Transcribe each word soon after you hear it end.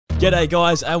G'day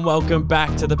guys and welcome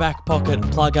back to the Back Pocket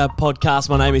Plugger podcast.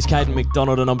 My name is Caden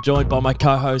MacDonald and I'm joined by my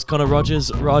co-host Connor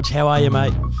Rogers. Rog, how are you,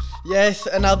 mate? Yes,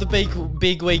 another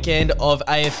big weekend of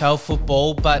AFL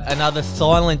football, but another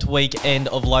silent weekend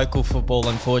of local football,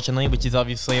 unfortunately, which is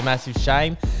obviously a massive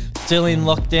shame. Still in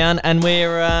lockdown, and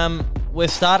we're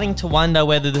starting to wonder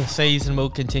whether the season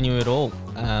will continue at all.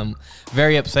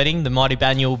 Very upsetting. The mighty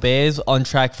Banyule Bears on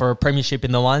track for a premiership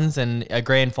in the ones and a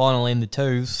grand final in the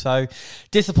twos. So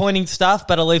disappointing stuff,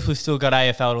 but at least we've still got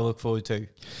AFL to look forward to.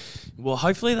 Well,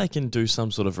 hopefully they can do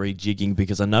some sort of rejigging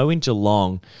because I know in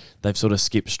Geelong they've sort of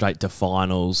skipped straight to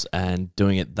finals and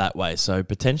doing it that way. So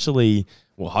potentially,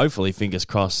 well, hopefully, fingers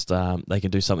crossed, they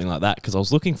can do something like that because I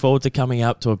was looking forward to coming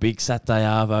up to a big Saturday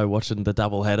arvo, watching the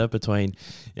double header between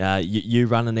you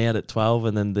running out at 12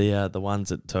 and then the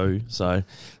ones at 2. So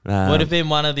would have been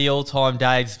one of the all-time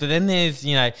days. But then there's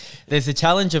the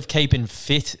challenge of keeping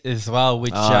fit as well,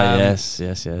 which yes.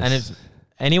 And if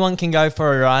anyone can go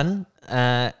for a run.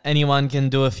 Anyone can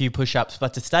do a few push-ups,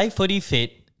 but to stay footy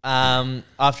fit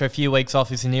after a few weeks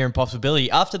off is a near impossibility.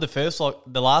 After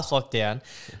the last lockdown,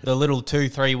 the little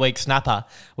 2-3 week snapper,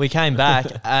 we came back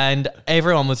and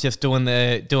everyone was just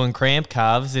doing cramp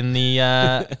calves in the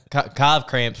calf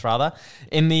cramps rather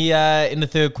in the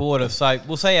third quarter. So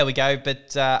we'll see how we go,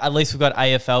 but at least we've got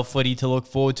AFL footy to look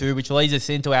forward to, which leads us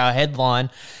into our headline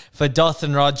for Doss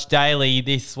and Rog Daily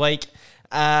this week.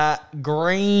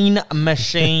 Green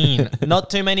Machine. Not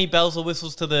too many bells or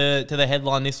whistles to the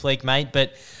headline this week, mate,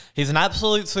 but he's an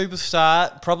absolute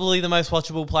superstar, probably the most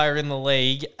watchable player in the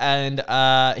league, and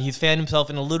he's found himself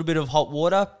in a little bit of hot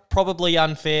water, probably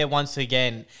unfair once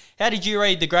again. How did you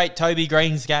read the great Toby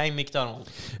Greene's game, MacDonald?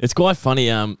 It's quite funny.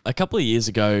 A couple of years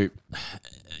ago,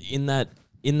 in that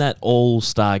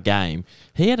All-Star game,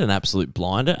 he had an absolute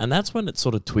blinder, and that's when it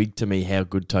sort of twigged to me how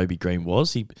good Toby Greene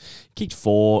was. He kicked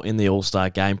 4 in the All-Star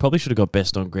game, probably should have got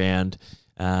best on ground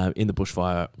in the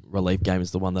bushfire relief game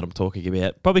is the one that I'm talking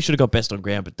about. Probably should have got best on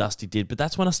ground, but Dusty did. But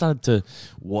that's when I started to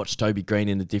watch Toby Greene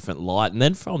in a different light, and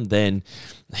then from then,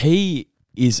 he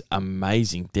is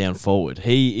amazing down forward.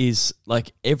 He is,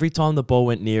 like, every time the ball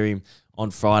went near him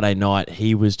on Friday night,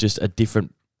 he was just a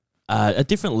different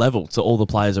level to all the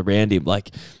players around him.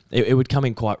 Like, it would come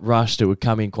in quite rushed, it would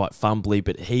come in quite fumbly,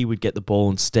 but he would get the ball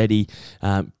and steady,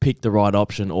 pick the right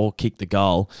option or kick the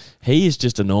goal. He is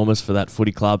just enormous for that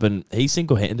footy club, and he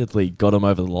single-handedly got him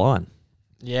over the line.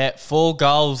 Yeah, 4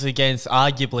 goals against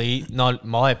arguably, not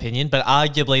my opinion, but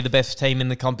arguably the best team in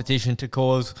the competition to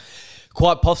cause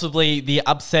quite possibly the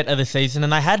upset of the season.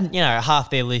 And they had, half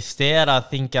their list out. I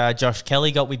think Josh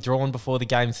Kelly got withdrawn before the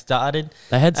game started.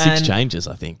 They had 6 changes,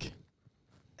 I think.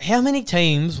 How many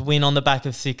teams win on the back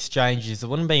of 6 changes? It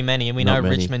wouldn't be many, and we know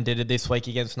Richmond did it this week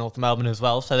against North Melbourne as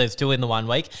well, so there's 2 in the 1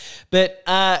 week. But,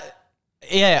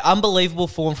 unbelievable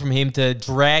form from him to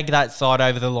drag that side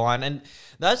over the line, and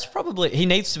that's probably... He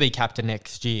needs to be captain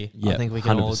next year. Yep, I think we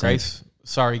can 100%. All agree.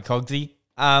 Sorry, Cogsy.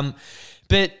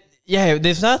 But, yeah,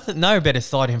 there's no better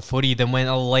side in footy than when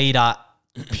a leader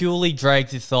purely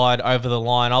drags his side over the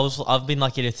line. I've been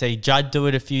lucky to see Judd do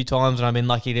it a few times, and I've been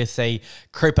lucky to see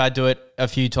Cripper do it a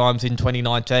few times in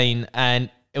 2019, and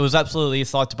it was absolutely a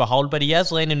sight to behold. But he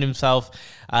has landed himself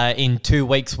in 2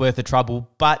 weeks' worth of trouble,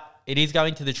 but it is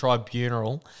going to the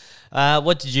tribunal.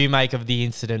 What did you make of the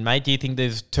incident, mate? Do you think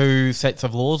there's 2 sets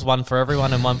of laws, one for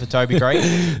everyone and one for Toby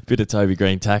Greene? Bit of Toby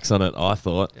Greene tax on it, I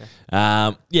thought.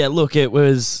 Yeah. Look, it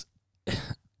was...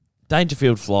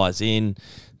 Dangerfield flies in.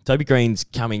 Toby Greene's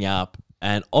coming up,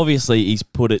 and obviously he's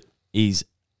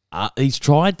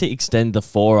tried to extend the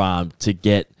forearm to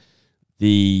get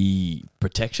the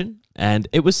protection, and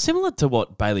it was similar to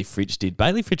what Bailey Fritsch did.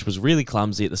 Bailey Fritsch was really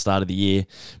clumsy at the start of the year,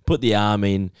 put the arm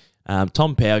in.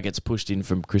 Tom Power gets pushed in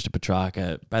from Krista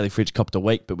Petrarca. Bailey Fritsch copped a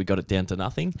week, but we got it down to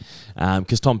nothing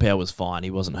because Tom Power was fine. He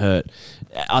wasn't hurt.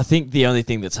 I think the only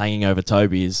thing that's hanging over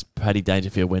Toby is Paddy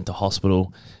Dangerfield went to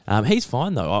hospital. He's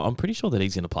fine, though. I'm pretty sure that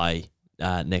he's going to play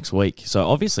next week. So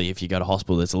obviously if you go to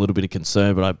hospital, there's a little bit of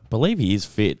concern, but I believe he is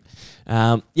fit.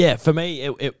 For me,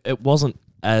 it wasn't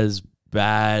as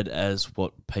bad as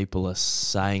what people are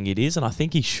saying it is, and I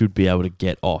think he should be able to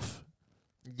get off.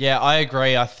 Yeah, I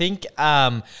agree. I think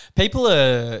people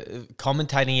are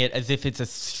commentating it as if it's a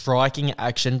striking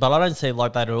action, but I don't see it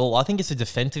like that at all. I think it's a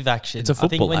defensive action. It's a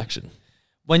football action.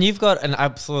 When you've got an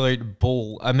absolute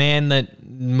bull, a man that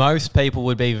most people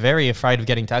would be very afraid of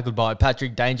getting tackled by,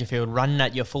 Patrick Dangerfield, running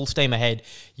at you full steam ahead,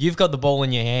 you've got the ball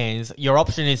in your hands. Your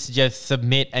option is to just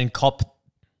submit and cop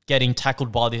getting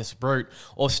tackled by this brute,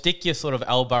 or stick your sort of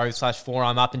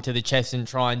elbow/forearm up into the chest and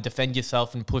try and defend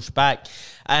yourself and push back.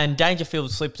 And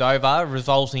Dangerfield slipped over,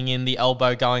 resulting in the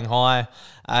elbow going high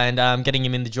and getting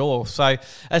him in the jaw. So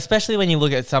especially when you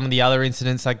look at some of the other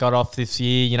incidents that got off this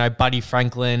year, you know, Buddy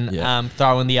Franklin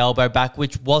throwing the elbow back,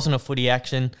 which wasn't a footy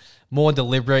action, more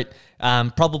deliberate,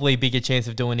 probably bigger chance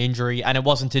of doing injury, and it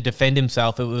wasn't to defend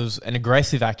himself, it was an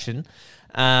aggressive action.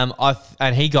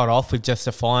 And he got off with just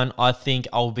a fine. I think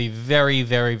I'll be very,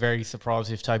 very, very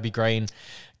surprised if Toby Greene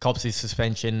cops his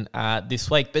suspension this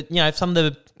week. But, you know, some of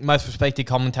the most respected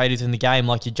commentators in the game,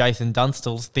 like your Jason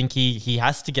Dunstall, think he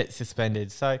has to get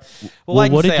suspended. So,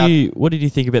 what did you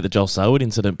think about the Joel Selwood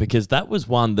incident? Because that was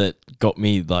one that got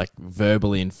me, like,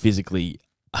 verbally and physically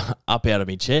up out of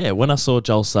my chair. When I saw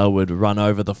Joel Selwood run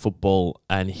over the football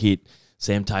and hit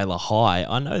Sam Taylor high,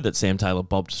 I know that Sam Taylor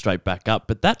bobbed straight back up,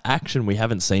 but that action we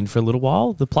haven't seen for a little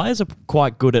while. The players are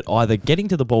quite good at either getting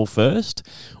to the ball first,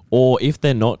 or if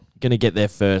they're not going to get there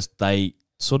first, they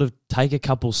sort of take a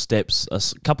couple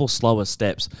slower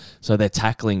steps, so they're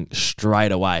tackling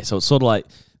straight away. So it's sort of like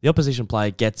the opposition player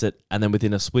gets it, and then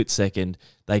within a split second,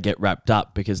 they get wrapped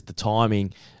up because the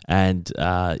timing and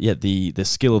the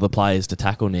skill of the players to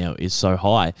tackle now is so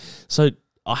high. So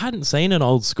I hadn't seen an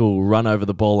old school run over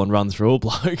the ball and run through a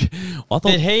bloke.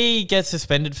 Did he get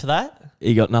suspended for that?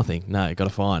 He got nothing. No, he got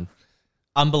a fine.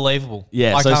 Unbelievable.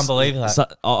 Yeah, I can't believe that. So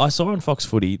I saw on Fox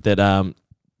Footy that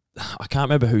I can't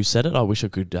remember who said it. I wish I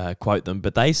could quote them,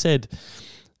 but they said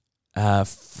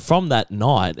from that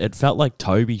night, it felt like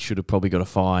Toby should have probably got a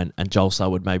fine and Joel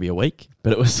Selwood maybe a week,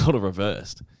 but it was sort of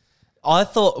reversed. I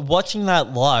thought, watching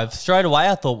that live, straight away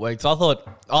I thought Weeks.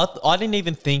 I didn't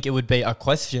even think it would be a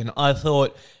question. I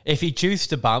thought if he chose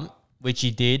to bump, which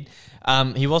he did,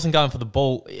 he wasn't going for the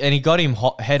ball, and he got him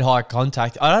head-high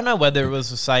contact. I don't know whether it was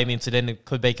the same incident. It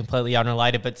could be completely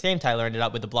unrelated, but Sam Taylor ended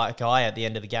up with a black eye at the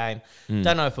end of the game.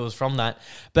 Don't know if it was from that.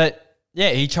 But,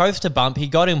 yeah, he chose to bump. He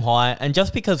got him high, and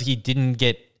just because he didn't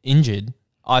get injured,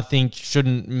 I think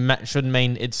shouldn't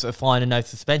mean it's a fine and no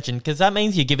suspension, because that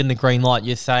means you're given the green light.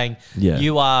 You're saying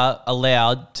you are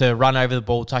allowed to run over the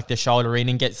ball, tuck the shoulder in,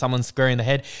 and get someone square in the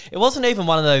head. It wasn't even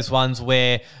one of those ones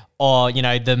where,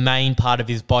 the main part of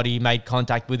his body made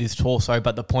contact with his torso,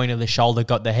 but the point of the shoulder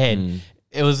got the head.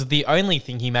 It was the only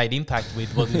thing he made impact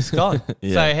with was his skull.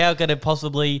 So how could it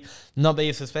possibly not be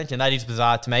a suspension? That is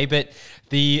bizarre to me. But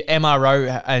the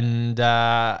MRO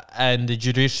and the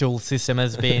judicial system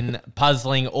has been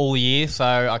puzzling all year, so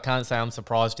I can't say I'm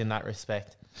surprised in that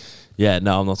respect. Yeah,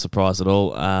 no, I'm not surprised at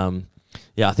all.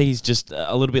 I think he's just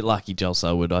a little bit lucky, Joel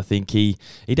Selwood. I think he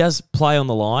does play on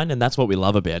the line, and that's what we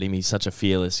love about him. He's such a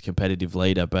fearless, competitive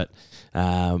leader. But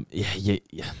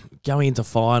going into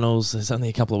finals, there's only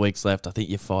a couple of weeks left. I think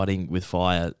you're fighting with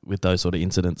fire with those sort of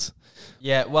incidents.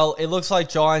 Yeah, well, it looks like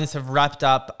Giants have wrapped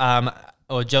up.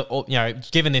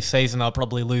 Given this season, they'll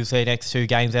probably lose their next two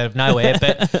games out of nowhere.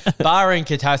 But barring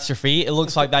catastrophe, it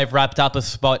looks like they've wrapped up a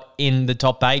spot in the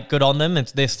top 8. Good on them.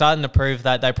 They're starting to prove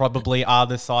that they probably are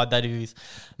the side that is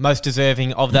most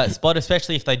deserving of that spot,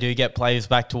 especially if they do get players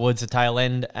back towards the tail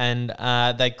end. And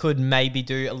they could maybe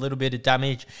do a little bit of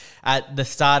damage at the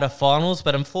start of finals.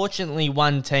 But unfortunately,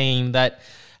 one team that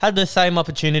had the same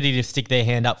opportunity to stick their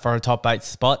hand up for a top 8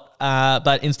 spot.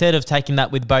 But instead of taking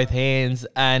that with both hands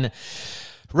and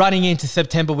running into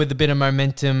September with a bit of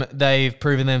momentum, they've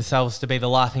proven themselves to be the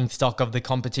laughing stock of the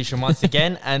competition once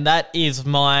again. And that is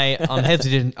I'm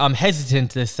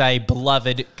hesitant to say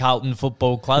beloved Carlton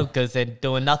Football Club, because they're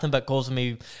doing nothing but causing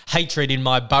me hatred in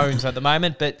my bones at the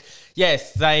moment. But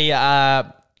yes, they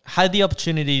had the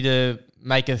opportunity to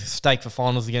make a stake for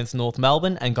finals against North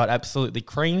Melbourne and got absolutely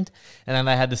creamed. And then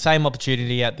they had the same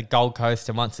opportunity at the Gold Coast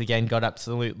and once again got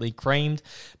absolutely creamed.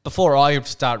 Before I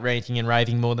start ranting and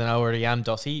raving more than I already am,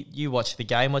 Dossie, you watched the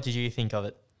game. What did you think of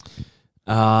it?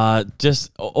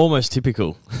 Just almost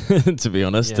typical, to be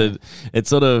honest. Yeah. It's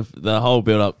sort of the whole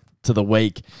build-up to the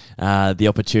week, the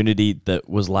opportunity that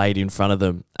was laid in front of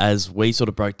them as we sort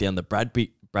of broke down the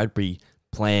Bradbury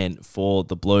plan for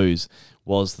the Blues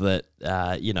was that,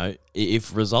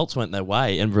 if results went their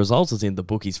way, and results is in the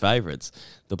bookies' favourites,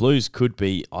 the Blues could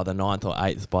be either 9th or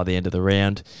 8th by the end of the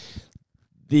round.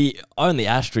 The only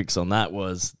asterisk on that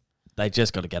was they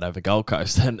just got to get over Gold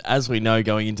Coast. And as we know,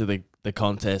 going into the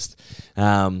contest,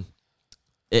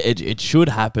 it should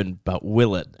happen, but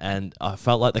will it? And I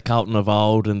felt like the Carlton of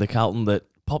old and the Carlton that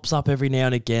pops up every now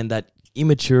and again, that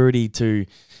immaturity to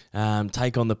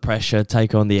take on the pressure,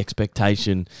 take on the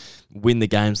expectation, win the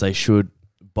games they should,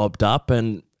 bobbed up.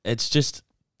 And it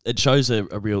shows a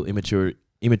real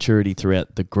immaturity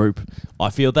throughout the group. I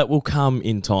feel that will come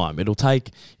in time. It'll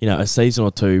take, a season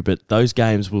or two, but those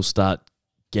games will start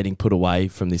getting put away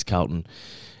from this Carlton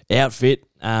outfit.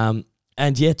 And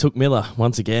yeah, Took Miller,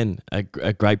 once again,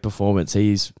 a great performance.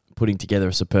 He's putting together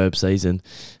a superb season.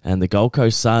 And the Gold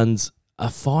Coast Suns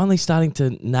are finally starting to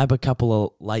nab a couple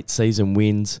of late season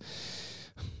wins,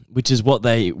 which is what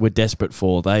they were desperate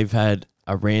for. They've had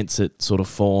a rancid sort of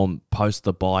form post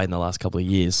the bye in the last couple of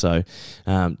years. So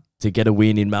to get a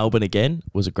win in Melbourne again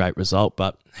was a great result.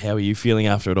 But how are you feeling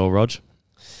after it all, Rog?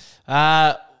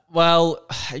 Well,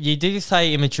 you do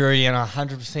say immaturity, and I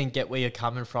 100% get where you're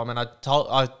coming from. And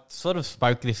I sort of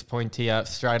spoke this point to you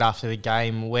straight after the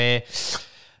game where,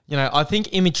 I think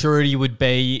immaturity would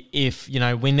be if,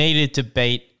 we needed to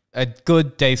beat a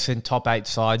good, decent top 8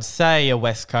 side, say a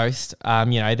West Coast,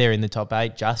 they're in the top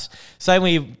 8 just. Say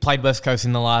we played West Coast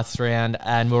in the last round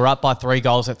and we were up by 3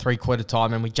 goals at 3/4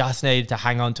 time and we just needed to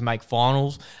hang on to make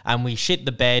finals and we shit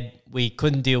the bed. We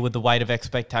couldn't deal with the weight of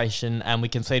expectation and we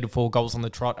conceded 4 goals on the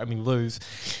trot and we lose.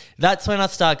 That's when I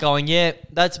start going, yeah,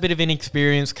 that's a bit of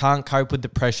inexperience, can't cope with the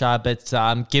pressure, but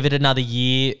give it another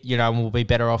year, and we'll be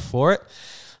better off for it.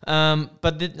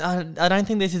 But I don't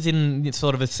think this is in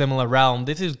sort of a similar realm.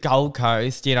 This is Gold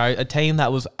Coast, a team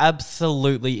that was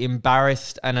absolutely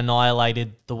embarrassed and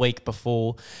annihilated the week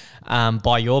before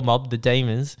by your mob, the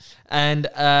Demons. And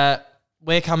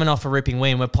we're coming off a ripping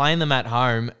win. We're playing them at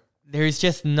home. There is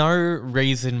just no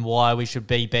reason why we should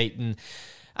be beaten.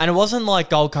 And it wasn't like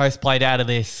Gold Coast played out of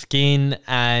their skin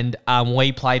and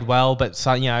we played well, but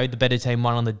the better team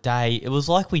won on the day. It was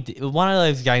like one of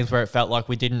those games where it felt like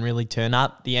we didn't really turn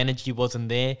up. The energy wasn't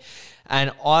there.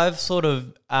 And I've sort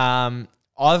of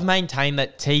I've maintained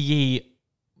that Teague,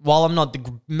 while I'm not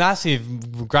the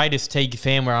massive greatest Teague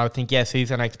fan where I think, yes, he's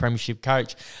our next premiership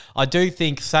coach, I do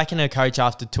think sacking a coach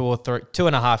after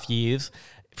 2.5 years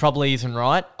probably isn't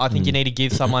right. I think you need to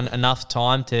give someone enough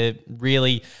time to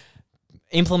really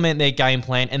implement their game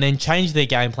plan and then change their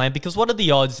game plan, because what are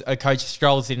the odds a coach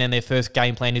strolls in and their first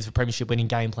game plan is a premiership winning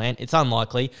game plan? It's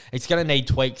unlikely. It's going to need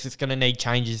tweaks. It's going to need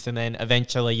changes, and then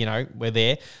eventually, we're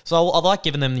there. So I like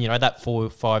giving them, that 4 or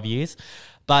 5 years.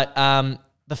 But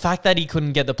the fact that he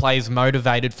couldn't get the players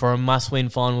motivated for a must-win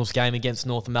finals game against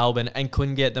North Melbourne and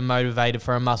couldn't get them motivated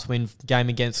for a must-win game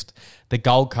against the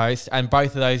Gold Coast, and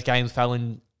both of those games fell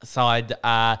inside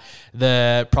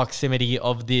the proximity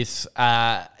of this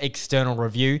external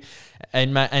review,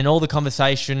 and all the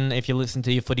conversation, if you listen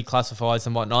to your footy classifiers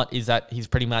and whatnot, is that he's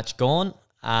pretty much gone,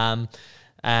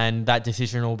 and that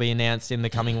decision will be announced in the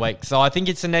coming week. So I think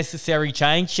it's a necessary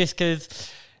change, just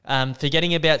because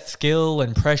forgetting about skill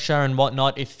and pressure and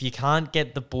whatnot, if you can't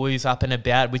get the boys up and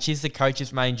about, which is the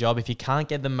coach's main job, if you can't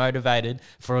get them motivated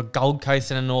for a Gold Coast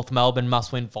and a North Melbourne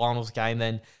must-win finals game,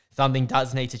 then something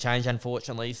does need to change,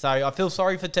 unfortunately. So I feel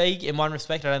sorry for Teague in one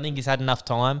respect. I don't think he's had enough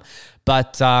time.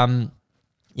 But,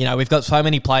 we've got so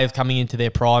many players coming into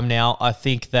their prime now. I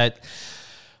think that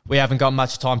we haven't got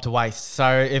much time to waste.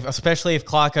 So especially if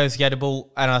Clarko's gettable,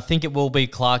 and I think it will be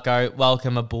Clarko,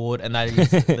 welcome aboard. And that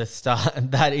is the start.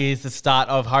 That is the start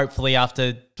of, hopefully,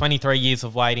 after 23 years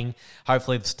of waiting,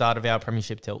 hopefully the start of our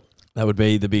premiership tilt. That would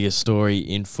be the biggest story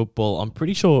in football. I'm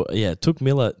pretty sure, Took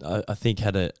Miller, I think,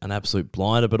 had an absolute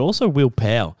blinder, but also Will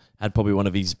Powell had probably one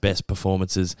of his best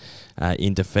performances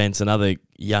in defence. Another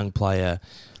young player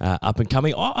up and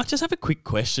coming. I just have a quick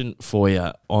question for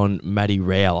you on Matty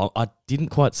Rowell. I didn't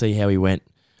quite see how he went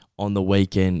on the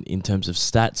weekend in terms of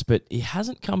stats, but he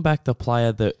hasn't come back the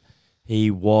player that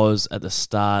he was at the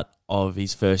start of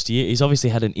his first year. He's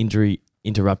obviously had an injury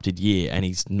interrupted year and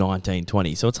he's 19,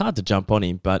 20. So it's hard to jump on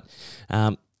him, but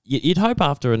you'd hope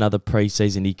after another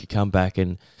pre-season he could come back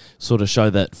and sort of show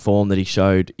that form that he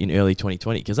showed in early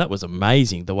 2020, because that was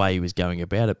amazing the way he was going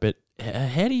about it. But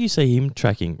how do you see him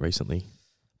tracking recently?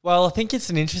 Well, I think it's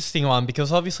an interesting one,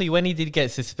 because obviously when he did get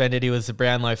suspended, he was the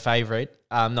Brownlow favourite.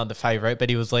 Not the favourite,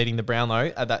 but he was leading the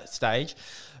Brownlow at that stage.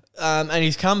 And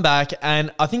he's come back,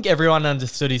 and I think everyone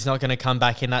understood he's not going to come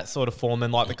back in that sort of form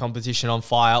and light the competition on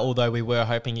fire, although we were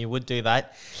hoping he would do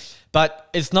that. But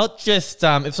it's not just,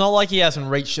 it's not like he hasn't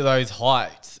reached those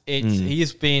heights.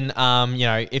 He's been,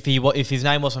 if his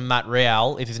name wasn't Matt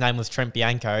Rowell, if his name was Trent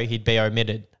Bianco, he'd be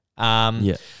omitted.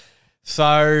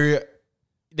 So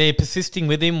they're persisting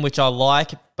with him, which I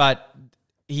like, but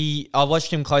I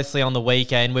watched him closely on the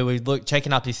weekend. We were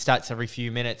checking up his stats every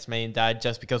few minutes, me and Dad,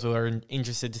 just because we were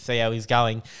interested to see how he's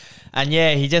going. And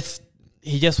yeah, he just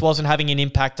he just wasn't having an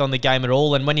impact on the game at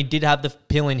all. And when he did have the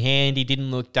pill in hand, he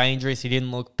didn't look dangerous. He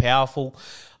didn't look powerful.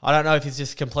 I don't know if he's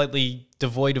just completely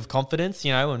devoid of confidence,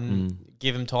 and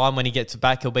give him time. When he gets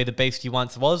back, he'll be the beast he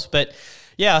once was. But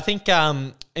yeah, I think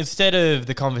instead of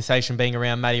the conversation being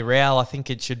around Matty Rowell, I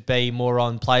think it should be more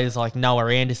on players like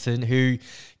Noah Anderson, who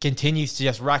continues to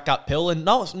just rack up pill. And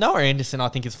Noah Anderson, I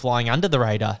think, is flying under the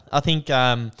radar. I think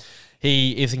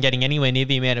he isn't getting anywhere near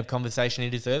the amount of conversation he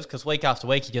deserves, because week after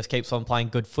week he just keeps on playing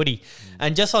good footy.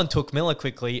 And just on Took Miller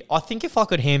quickly, I think if I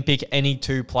could handpick any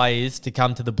two players to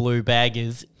come to the Blue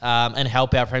Baggers and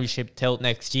help our premiership tilt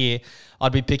next year,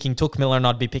 I'd be picking Took Miller and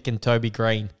I'd be picking Toby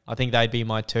Greene. I think they'd be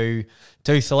my two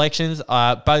selections.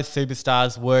 Both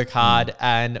superstars, work hard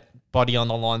and body on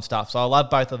the line stuff. So I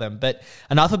love both of them. But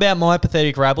enough about my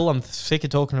pathetic rabble. I'm sick of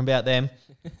talking about them.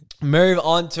 Move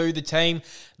on to the team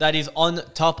that is on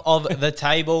top of the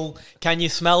table. Can you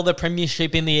smell the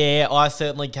premiership in the air? I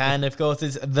certainly can. Of course,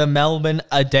 it's the Melbourne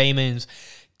Demons.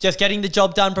 Just getting the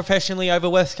job done professionally over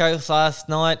West Coast last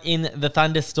night in the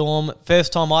thunderstorm.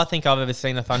 First time I think I've ever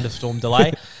seen a thunderstorm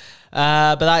delay.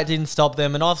 But that didn't stop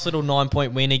them. A nice little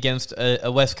 9-point win against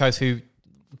a West Coast who,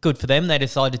 good for them, they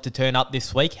decided to turn up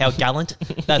this week. How gallant.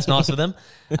 That's nice of them.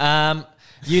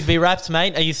 You'd be wrapped,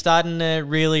 mate. Are you starting to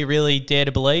really, really dare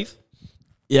to believe?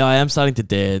 Yeah, I am starting to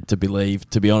dare to believe,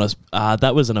 to be honest.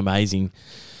 That was an amazing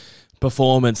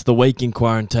performance. The week in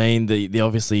quarantine, the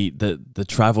obviously the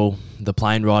travel, the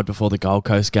plane ride before the Gold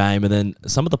Coast game, and then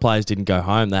some of the players didn't go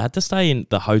home. They had to stay in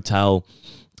the hotel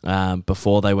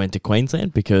before they went to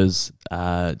Queensland, because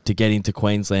to get into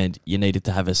Queensland, you needed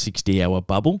to have a 60-hour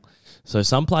bubble. So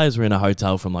some players were in a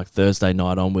hotel from like Thursday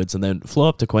night onwards and then flew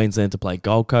up to Queensland to play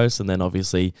Gold Coast. And then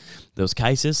obviously there was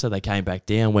cases, so they came back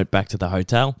down, went back to the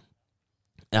hotel,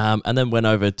 and then went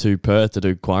over to Perth to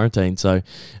do quarantine. So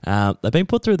they've been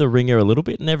put through the ringer a little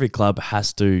bit, and every club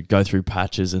has to go through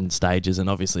patches and stages. And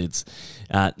obviously it's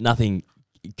nothing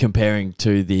comparing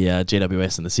to the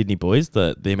GWS and the Sydney boys,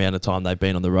 the amount of time they've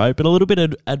been on the road, but a little bit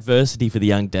of adversity for the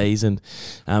young Dees, and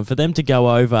for them to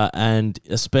go over, and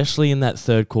especially in that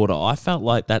third quarter, I felt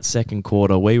like that second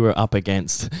quarter we were up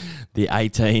against the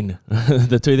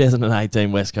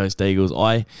 2018 West Coast Eagles.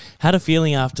 I had a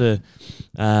feeling after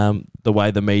the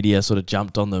way the media sort of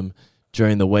jumped on them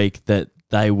during the week that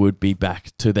they would be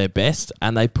back to their best,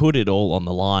 and they put it all on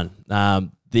the line.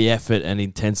 The effort and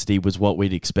intensity was what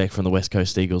we'd expect from the West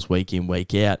Coast Eagles week in,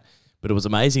 week out. But it was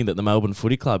amazing that the Melbourne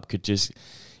Footy Club could just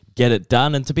get it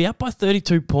done. And to be up by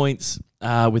 32 points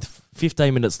with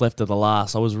 15 minutes left of the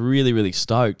last, I was really, really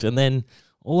stoked. And then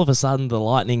all of a sudden the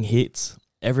lightning hits,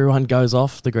 everyone goes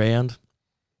off the ground,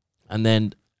 and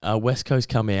then West Coast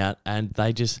come out and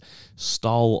they just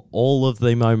stole all of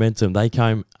the momentum. They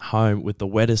came home with the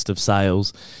wettest of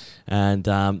sails. And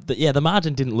the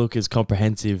margin didn't look as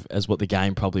comprehensive as what the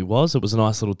game probably was. It was a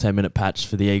nice little 10-minute patch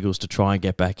for the Eagles to try and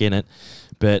get back in it.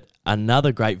 But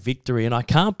another great victory. And I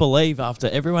can't believe, after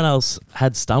everyone else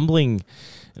had stumbling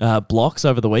blocks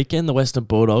over the weekend, the Western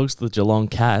Bulldogs, the Geelong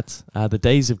Cats, the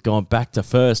Dees have gone back to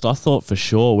first. I thought for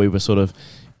sure we were sort of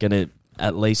going to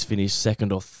at least finish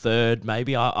second or third,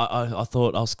 maybe. I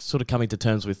thought I was sort of coming to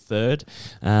terms with third.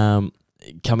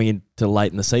 Coming into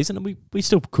late in the season, and we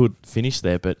still could finish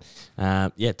there, but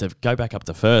to go back up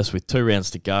to first with 2 rounds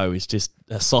to go is just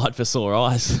a sight for sore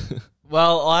eyes.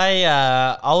 Well,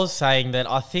 I was saying that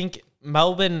I think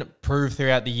Melbourne proved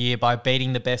throughout the year by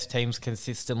beating the best teams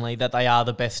consistently that they are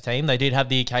the best team. They did have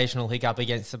the occasional hiccup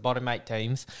against the bottom 8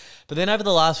 teams. But then over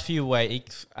the last few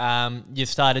weeks, you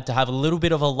started to have a little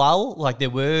bit of a lull. Like,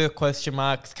 there were question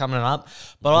marks coming up.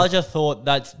 But I just thought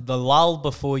that's the lull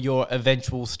before your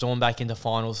eventual storm back into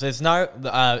finals. There's no,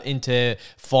 into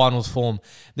finals form.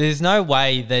 There's no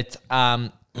way that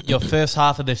your first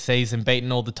half of the season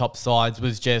beating all the top sides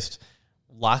was just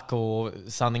luck or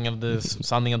something of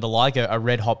the like, a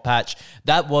red hot patch.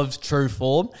 That was true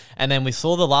form. And then we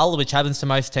saw the lull, which happens to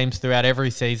most teams throughout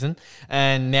every season.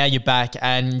 And now you're back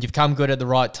and you've come good at the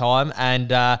right time.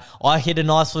 And I hit a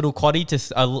nice little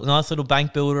quaddie, a nice little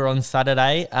bank builder on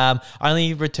Saturday.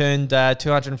 Only returned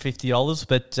 $250,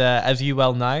 but as you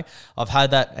well know, I've had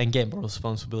that, and gamble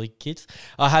responsibility, kids.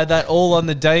 I had that all on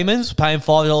the Demons, paying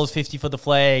 $5.50 for the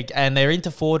flag, and they're into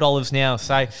 $4 now.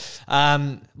 So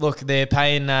look, they're paying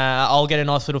saying I'll get a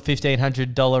nice little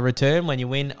 $1,500 return when you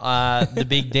win the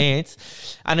big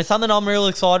dance. And it's something I'm real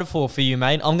excited for you,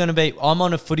 mate. I'm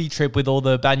on a footy trip with all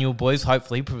the Banyul boys,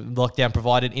 hopefully, lockdown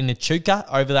provided, in Echuca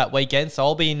over that weekend. So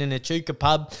I'll be in an Echuca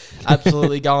pub,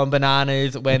 absolutely going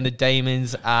bananas when the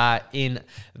Demons are in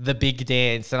the big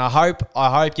dance. And I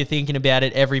hope you're thinking about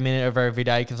it every minute of every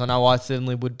day, because I know I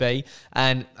certainly would be.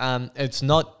 And it's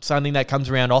not something that comes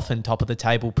around often, top of the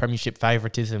table premiership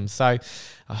favouritism. So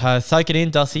soak it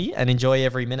in, Dossie, and enjoy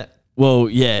every minute. Well,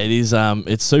 yeah, it is.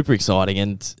 It's super exciting,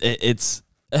 and it's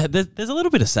there's a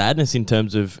little bit of sadness in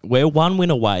terms of we're one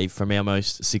win away from our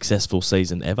most successful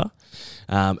season ever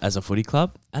as a footy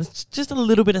club, and it's just a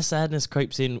little bit of sadness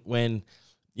creeps in when,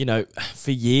 you know,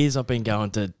 for years I've been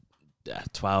going to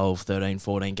 12, 13,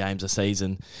 14 games a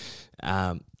season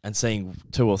and seeing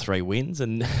 2 or 3 wins,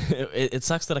 and it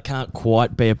sucks that I can't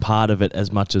quite be a part of it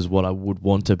as much as what I would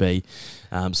want to be,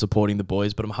 supporting the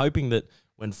boys. But I'm hoping that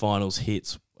when finals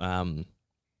hits,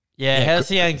 how's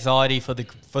the anxiety for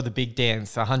the big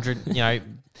dance? 100, you know.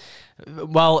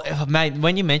 Well, mate,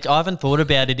 when you mentioned, I haven't thought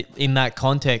about it in that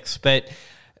context, but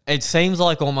it seems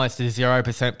like almost a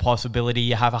 0% possibility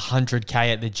you have 100K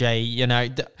at the G. You know,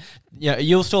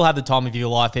 you'll still have the time of your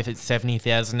life if it's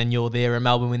 70,000 and you're there and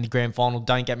Melbourne win the grand final.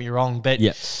 Don't get me wrong, but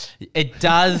it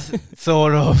does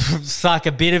sort of suck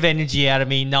a bit of energy out of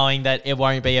me knowing that it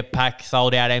won't be a pack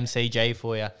sold out MCG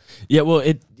for you. Yeah, well,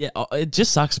 it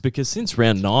just sucks because since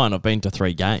round 9 I've been to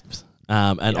 3 games,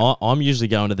 and I'm usually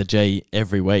going to the G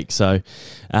every week, so.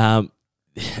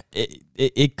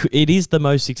 It is the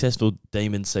most successful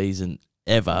Demon season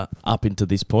ever up into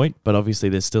this point, but obviously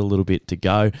there's still a little bit to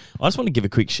go. I just want to give a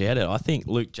quick shout out. I think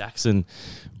Luke Jackson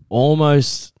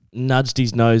almost nudged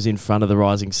his nose in front of the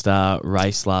Rising Star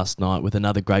race last night with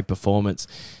another great performance.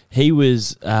 He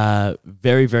was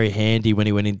very, very handy when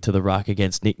he went into the ruck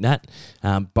against Nick Nat.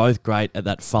 Both great at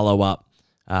that follow-up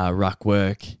ruck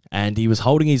work, and he was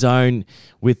holding his own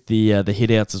with the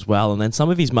hit-outs as well. And then some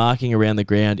of his marking around the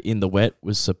ground in the wet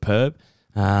was superb.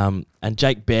 And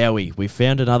Jake Bowie, we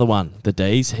found another one, the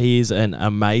Dees. He is an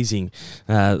amazing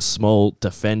small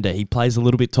defender. He plays a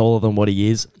little bit taller than what he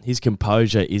is. His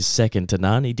composure is second to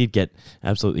none. He did get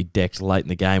absolutely decked late in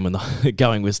the game when the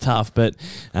going was tough, but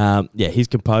his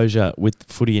composure with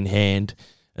footy in hand,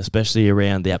 especially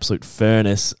around the absolute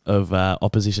furnace of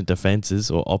opposition defences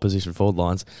or opposition forward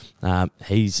lines,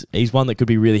 he's one that could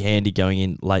be really handy going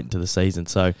in late into the season.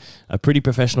 So a pretty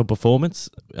professional performance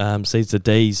sees the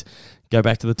D's go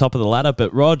back to the top of the ladder.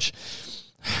 But Rog,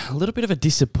 a little bit of a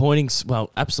disappointing, well,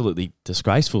 absolutely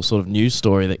disgraceful sort of news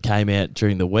story that came out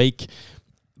during the week.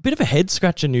 A bit of a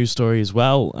head-scratcher news story as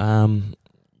well,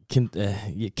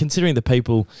 considering the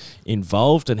people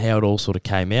involved and how it all sort of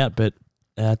came out. But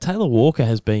Taylor Walker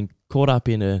has been caught up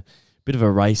in a bit of a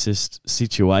racist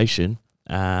situation,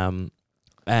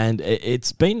 and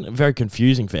it's been very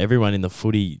confusing for everyone in the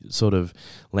footy sort of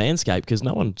landscape because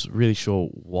no one's really sure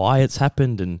why it's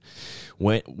happened and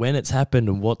when it's happened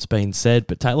and what's been said.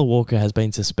 But Taylor Walker has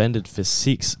been suspended for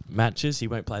 6 matches. He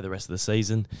won't play the rest of the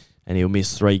season, and he'll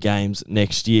miss 3 games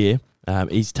next year.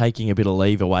 He's taking a bit of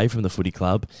leave away from the footy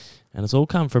club, and it's all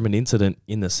come from an incident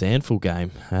in the Sandful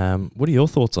game. What are your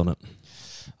thoughts on it?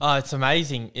 Oh, it's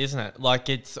amazing, isn't it? Like,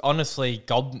 it's honestly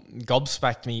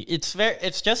gobsmacked me.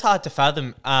 It's just hard to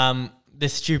fathom the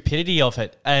stupidity of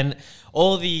it. And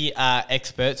all the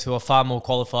experts who are far more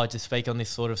qualified to speak on this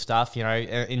sort of stuff, you know,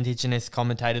 Indigenous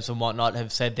commentators and whatnot,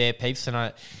 have said their piece.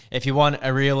 And if you want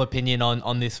a real opinion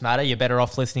on this matter, you're better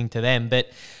off listening to them. But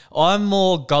I'm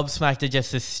more gobsmacked at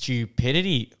just the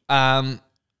stupidity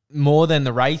more than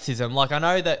the racism. Like, I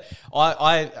know that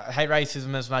I hate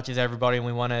racism as much as everybody, and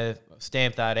we want to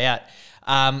stamp that out.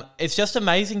 It's just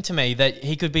amazing to me that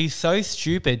he could be so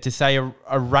stupid to say a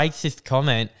racist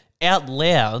comment out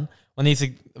loud when he's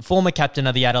a former captain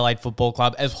of the Adelaide Football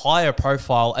Club, as high a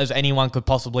profile as anyone could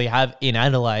possibly have in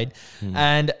Adelaide.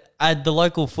 And at the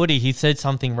local footy, he said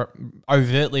something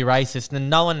overtly racist, and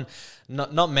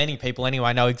not many people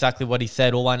anyway know exactly what he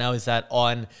said. All I know is that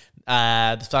on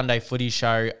the Sunday Footy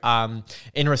Show,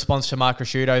 in response to Mark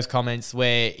Rasciuto's comments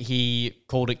where he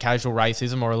called it casual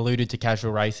racism or alluded to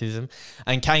casual racism,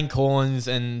 and Kane Corns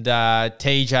and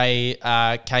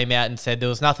TJ came out and said there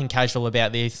was nothing casual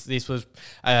about this. This was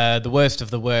the worst of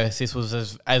the worst. This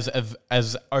was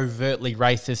as overtly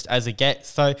racist as it gets.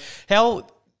 So how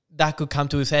that could come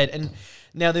to his head. And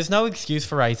now, there's no excuse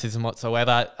for racism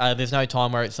whatsoever. There's no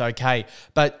time where it's okay.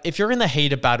 But if you're in the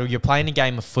heat of battle, you're playing a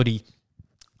game of footy,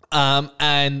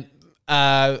 and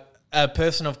a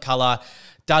person of colour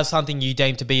does something you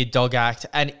deem to be a dog act,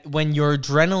 and when your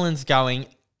adrenaline's going,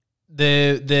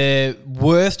 the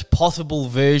worst possible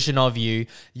version of you,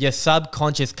 your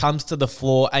subconscious comes to the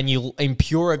floor and you, in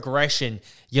pure aggression,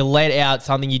 you let out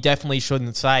something you definitely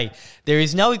shouldn't say. There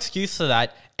is no excuse for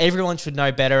that. Everyone should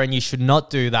know better and you should not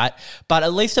do that. But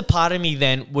at least a part of me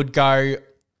then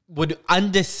would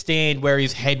understand where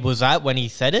his head was at when he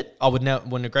said it. I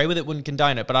wouldn't agree with it, wouldn't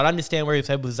condone it, but I'd understand where his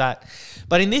head was at.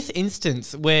 But in this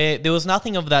instance, where there was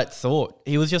nothing of that sort,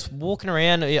 he was just walking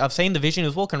around. I've seen the vision. He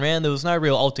was walking around. There was no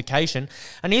real altercation.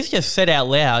 And he's just said out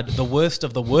loud the worst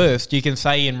of the worst you can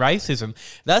say in racism.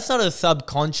 That's not a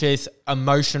subconscious,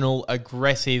 emotional,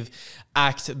 aggressive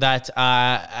act that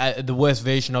the worst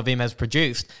version of him has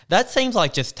produced. That seems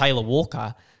like just Taylor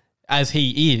Walker, as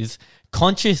he is,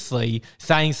 consciously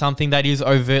saying something that is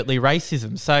overtly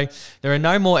racism. So there are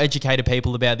no more educated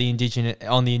people about the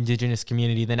Indigenous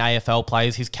community than AFL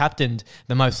players. He's captained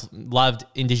the most loved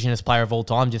Indigenous player of all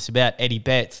time, just about, Eddie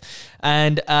Betts.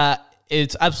 And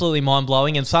it's absolutely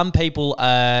mind-blowing. And some people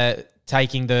are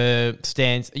taking the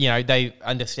stance, they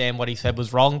understand what he said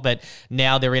was wrong, but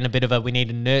now they're in a bit of we need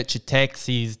to nurture Tex.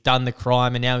 He's done the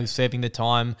crime and now he's serving the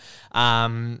time.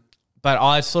 But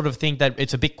I sort of think that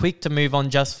it's a bit quick to move on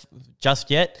just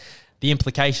yet. The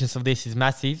implications of this is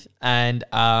massive, and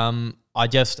I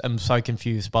just am so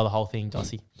confused by the whole thing,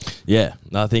 Dossie. Yeah,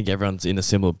 I think everyone's in a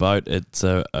similar boat. It's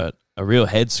a real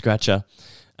head scratcher,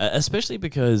 especially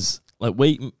because like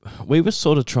we were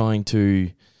sort of trying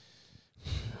to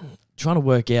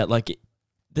work out, like,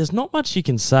 there's not much you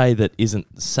can say that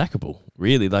isn't sackable,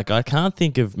 really. Like, I can't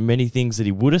think of many things that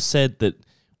he would have said that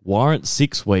warrant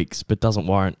 6 weeks but doesn't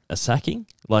warrant a sacking.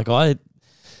 Like, I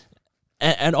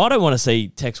don't want to see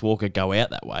Tex Walker go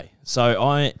out that way.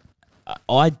 So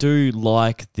I do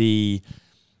like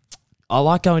I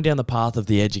like going down the path of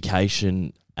the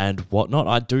education and whatnot.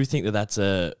 I do think that that's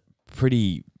a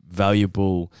pretty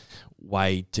valuable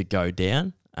way to go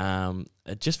down.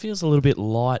 It just feels a little bit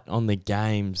light on the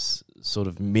game's sort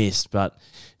of missed, but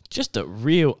just a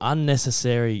real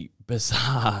unnecessary,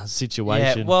 bizarre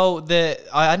situation. Yeah, well,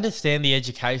 I understand the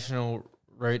educational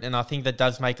route, and I think that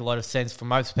does make a lot of sense for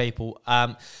most people.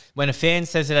 When a fan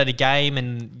says it at a game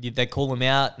and they call them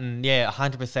out, and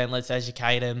 100%, let's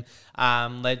educate them,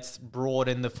 let's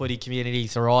broaden the footy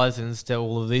community's horizons to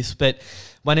all of this. But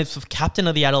when it's the captain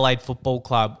of the Adelaide Football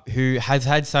Club, who has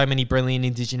had so many brilliant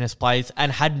Indigenous players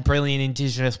and had brilliant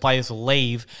Indigenous players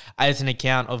leave as an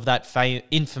account of that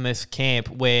infamous camp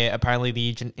where apparently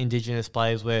the Indigenous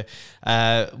players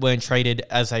weren't treated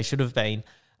as they should have been,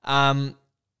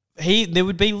 there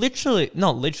would be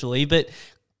not literally, but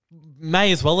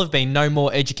may as well have been no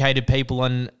more educated people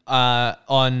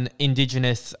on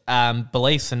Indigenous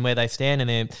beliefs and where they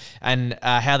stand and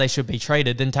how they should be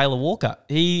treated than Taylor Walker.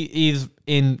 He is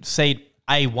in seat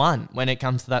A1 when it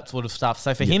comes to that sort of stuff.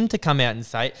 So for him to come out and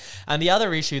say it, and the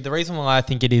other issue, the reason why I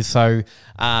think it is so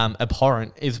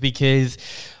abhorrent is because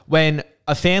when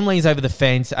a family's over the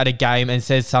fence at a game and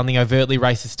says something overtly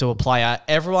racist to a player,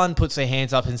 everyone puts their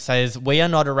hands up and says, we are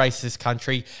not a racist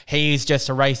country. He is just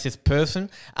a racist person.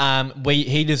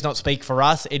 He does not speak for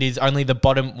us. It is only the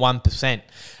bottom 1%.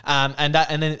 And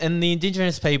the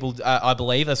Indigenous people, I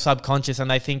believe, are subconscious, and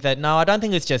they think that, no, I don't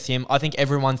think it's just him. I think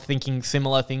everyone's thinking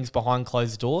similar things behind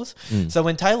closed doors. So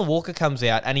when Taylor Walker comes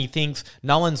out and he thinks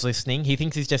no one's listening, he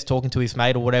thinks he's just talking to his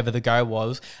mate or whatever the go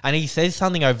was, and he says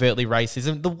something overtly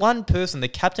racist, the one person, the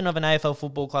captain of an AFL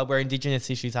football club where Indigenous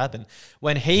issues happen,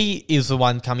 when he is the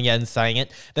one coming out and saying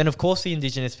it, then of course the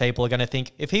Indigenous people are going to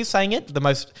think, if he's saying it,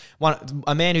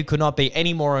 a man who could not be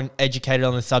any more educated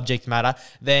on the subject matter,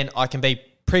 then I can be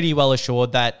pretty well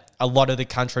assured that a lot of the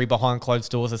country behind closed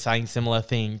doors are saying similar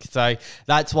things. So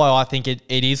that's why I think it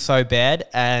is so bad.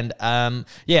 And I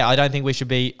don't think we should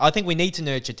be, I think we need to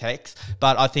nurture Tex,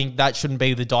 but I think that shouldn't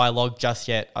be the dialogue just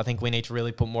yet. I think we need to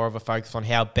really put more of a focus on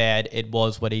how bad it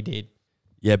was what he did.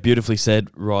 Yeah, beautifully said,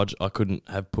 Rog. I couldn't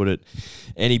have put it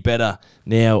any better.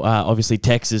 Now, obviously,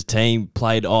 Tex's team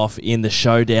played off in the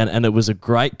showdown, and it was a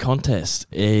great contest.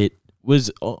 It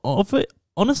was,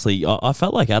 honestly, I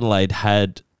felt like Adelaide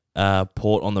had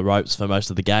Port on the ropes for most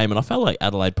of the game, and I felt like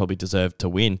Adelaide probably deserved to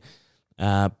win.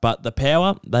 But the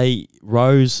Power, they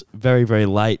rose very, very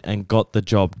late and got the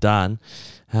job done.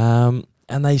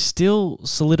 And they still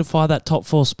solidify that top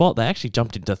 4 spot. They actually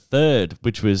jumped into 3rd,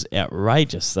 which was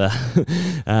outrageous.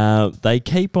 They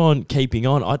keep on keeping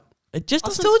on. I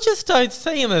still just don't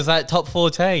see them as that top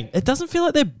 14. It doesn't feel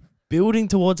like they're building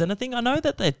towards anything. I know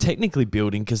that they're technically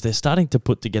building because they're starting to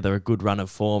put together a good run of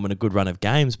form and a good run of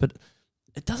games, but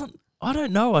it doesn't. I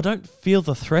don't know. I don't feel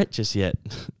the threat just yet.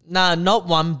 Nah, not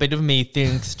one bit of me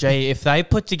thinks, gee, if they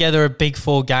put together a big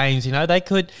 4 games, they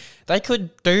could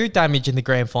do damage in the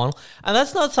grand final. And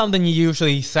that's not something you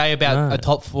usually say about a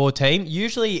top 4 team.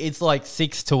 Usually it's like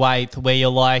 6th to 8th where you're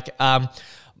like,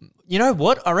 you know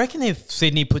what? I reckon if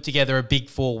Sydney put together a big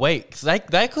 4 weeks,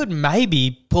 they could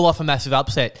maybe pull off a massive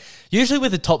upset. Usually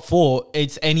with the top 4,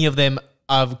 it's any of them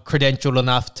are credentialed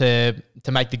enough to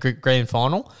make the grand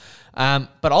final.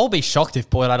 But I'll be shocked if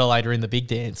Port Adelaide are in the big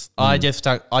dance. I just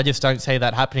don't see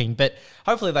that happening. But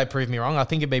hopefully they prove me wrong. I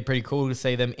think it'd be pretty cool to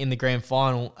see them in the grand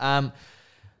final.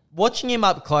 Watching him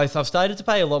up close, I've started to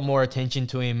pay a lot more attention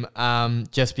to him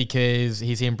just because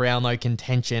he's in Brownlow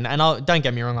contention. And don't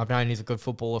get me wrong, I've known he's a good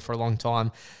footballer for a long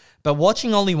time. But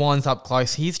watching Ollie Wines up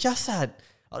close, he's just that.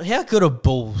 How good are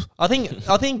Bulls? I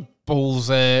think Bulls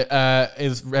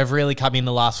have really come in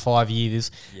the last 5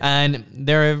 years, and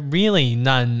there are really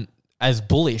none as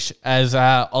bullish as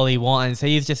Ollie Wines.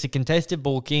 He is just a contested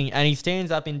ball king, and he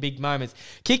stands up in big moments.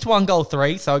 Kicked 1 goal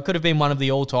 3, so it could have been one of the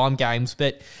all-time games.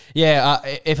 But yeah,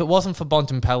 if it wasn't for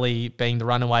Bontempelli being the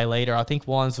runaway leader, I think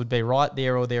Wines would be right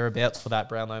there or thereabouts for that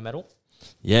Brownlow medal.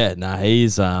 Yeah, no,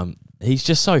 he's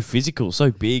just so physical,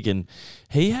 so big, and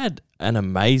he had an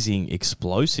amazing,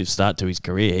 explosive start to his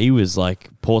career. He was like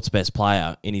Port's best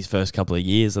player in his first couple of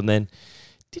years, and then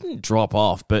didn't drop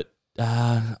off. But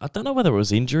I don't know whether it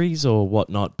was injuries or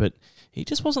whatnot, but he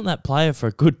just wasn't that player for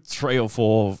a good 3 or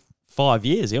 4, 5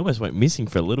 years. He almost went missing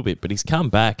for a little bit, but he's come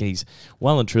back and he's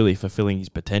well and truly fulfilling his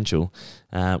potential,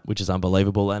 which is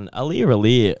unbelievable. And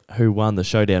Aliir, who won the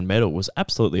Showdown medal, was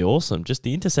absolutely awesome. Just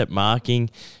the intercept marking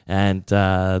and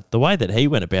the way that he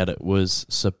went about it was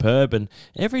superb. And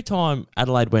every time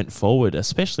Adelaide went forward,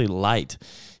 especially late,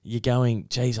 you're going,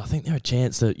 geez, I think they're a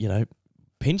chance to,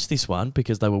 pinch this one,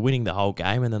 because they were winning the whole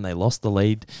game and then they lost the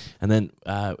lead, and then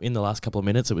in the last couple of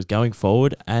minutes it was going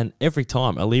forward, and every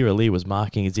time Aliir was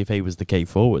marking as if he was the key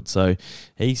forward, so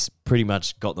he's pretty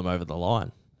much got them over the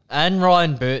line. And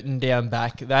Ryan Burton down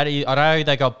back. I know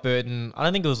they got Burton, I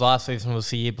don't think it was last season, it was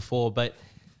the year before, but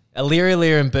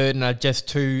Aliir and Burton are just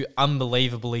 2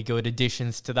 unbelievably good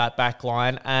additions to that back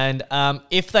line. And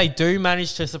if they do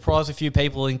manage to surprise a few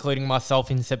people, including myself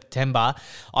in September,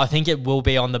 I think it will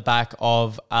be on the back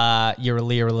of your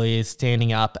Aliir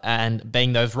standing up and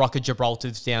being those rocket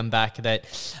Gibraltars down back that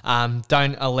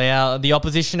don't allow the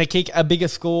opposition to kick a bigger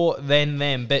score than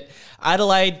them. But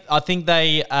Adelaide, I think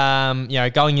they,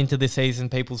 going into the season,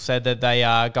 people said that they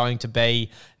are going to be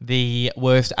the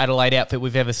worst Adelaide outfit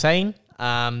we've ever seen.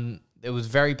 It was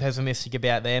very pessimistic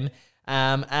about them.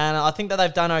 And I think that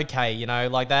they've done okay,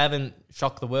 they haven't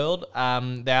shocked the world.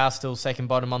 They are still second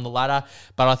bottom on the ladder,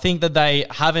 but I think that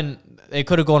it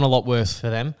could have gone a lot worse for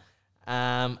them.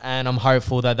 And I'm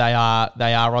hopeful that they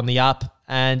are on the up.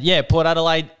 And yeah, Port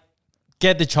Adelaide,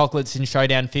 get the chocolates in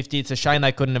Showdown 50. It's a shame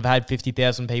they couldn't have had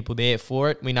 50,000 people there for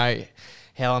it. We know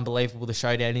how unbelievable the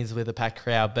Showdown is with a packed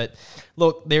crowd. But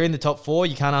look, they're in the top 4.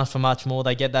 You can't ask for much more.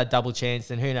 They get that double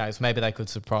chance, and who knows, maybe they could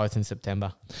surprise in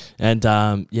September. And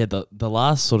the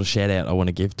last sort of shout out I want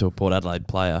to give to a Port Adelaide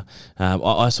player,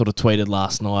 I sort of tweeted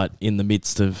last night in the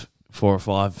midst of 4 or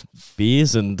 5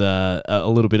 beers and a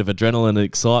little bit of adrenaline and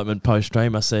excitement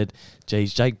post-stream. I said,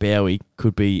 geez, Jake Bowie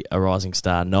could be a rising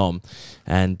star nom.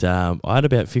 And I had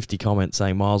about 50 comments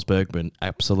saying Miles Bergman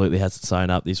absolutely has to sewn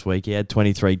up this week. He had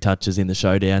 23 touches in the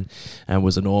Showdown and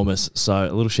was enormous. So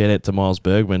a little shout-out to Miles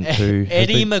Bergman.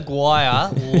 Eddie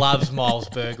Maguire loves Miles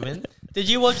Bergman. Did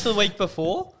you watch the week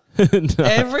before? No.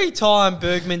 Every time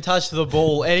Bergman touched the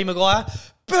ball, Eddie Maguire...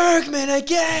 Bergman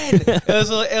again! It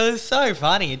was so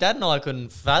funny. Dad and I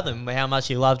couldn't fathom how much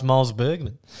he loved Miles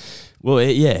Bergman. Well,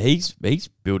 yeah, he's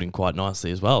building quite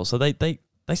nicely as well. So they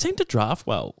seem to draft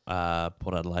well,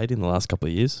 Port Adelaide, in the last couple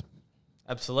of years.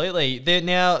 Absolutely.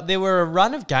 There were a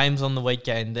run of games on the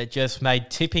weekend that just made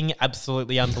tipping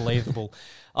absolutely unbelievable.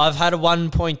 I've had a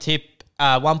 1 point tip.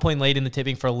 1 point lead in the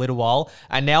tipping for a little while,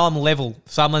 and now I'm level.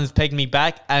 Someone's pegged me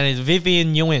back, and it's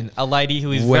Vivian Nguyen, a lady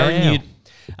who is very new.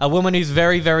 A woman who's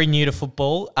very, very new to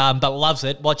football, but loves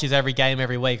it, watches every game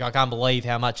every week. I can't believe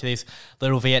how much this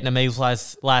little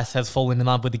Vietnamese lass has fallen in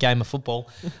love with the game of football.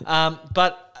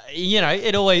 But,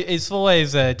 it's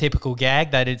always a typical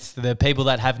gag that it's the people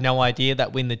that have no idea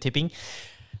that win the tipping.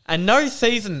 And no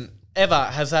season ever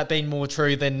has that been more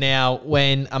true than now,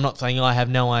 when I'm not saying I have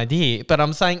no idea, but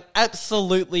I'm saying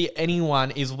absolutely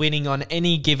anyone is winning on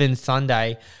any given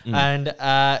Sunday. And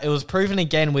it was proven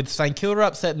again with St Kilda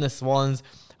upsetting the Swans,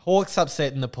 Hawks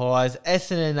upsetting the Pies,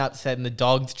 Essendon upsetting the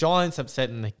Dogs, Giants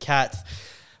upsetting the Cats.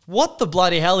 What the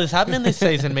bloody hell is happening this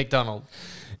season, MacDonald?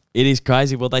 It is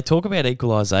crazy. Well, they talk about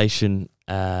equalisation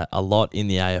a lot in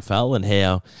the AFL and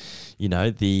how,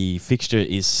 the fixture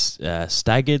is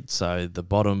staggered, so the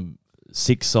bottom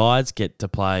six sides get to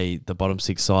play the bottom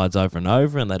six sides over and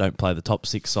over, and they don't play the top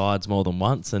six sides more than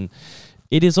once. And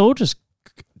it is all just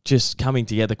coming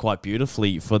together quite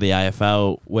beautifully for the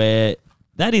AFL, where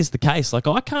that is the case. Like,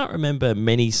 I can't remember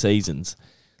many seasons.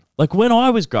 Like, when I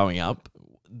was growing up,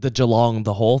 the Geelong,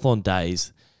 the Hawthorn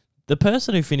days, the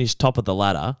person who finished top of the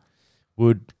ladder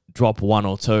would drop one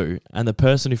or two, and the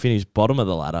person who finished bottom of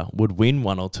the ladder would win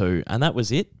one or two, and that was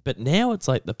it. But now it's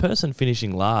like the person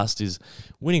finishing last is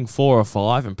winning 4 or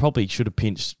 5 and probably should have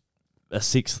pinched a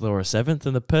 6th or a 7th,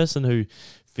 and the person who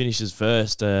finishes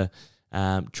first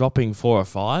dropping 4 or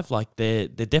 5, like they're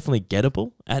definitely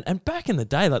gettable. And back in the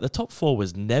day, like the top 4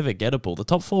 was never gettable. The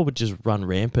top 4 would just run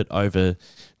rampant over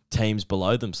teams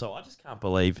below them. So I just can't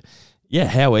believe,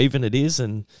 how even it is,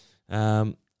 and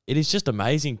it is just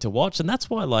amazing to watch. And that's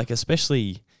why, like,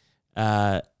 especially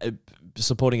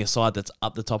supporting a side that's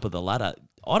up the top of the ladder,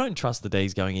 I don't trust the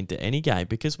Dees going into any game,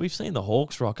 because we've seen the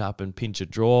Hawks rock up and pinch a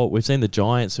draw. We've seen the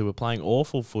Giants, who were playing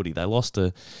awful footy. They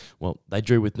they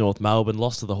drew with North Melbourne,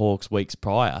 lost to the Hawks weeks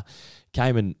prior,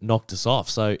 came and knocked us off.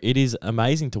 So it is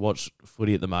amazing to watch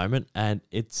footy at the moment. And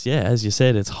it's, as you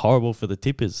said, it's horrible for the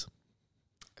tippers.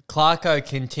 Clarko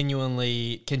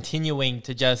continuing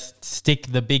to just stick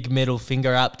the big middle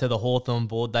finger up to the Hawthorn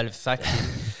board that have sacked him.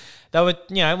 They were,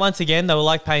 once again, they were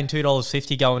like paying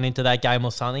 $2.50 going into that game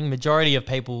or something. Majority of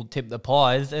people tipped the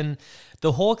Pies, and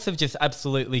the Hawks have just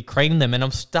absolutely creamed them. And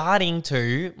I'm starting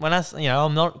to,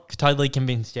 I'm not totally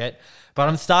convinced yet, but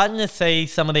I'm starting to see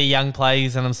some of their young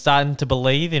players, and I'm starting to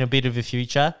believe in a bit of a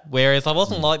future. Whereas I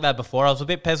wasn't like that before. I was a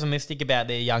bit pessimistic about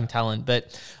their young talent,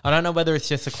 but I don't know whether it's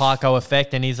just a Clarko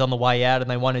effect and he's on the way out and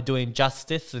they want to do him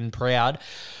justice and proud.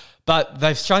 But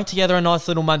they've strung together a nice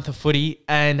little month of footy,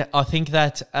 and I think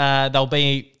that they'll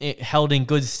be held in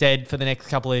good stead for the next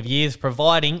couple of years,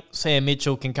 providing Sam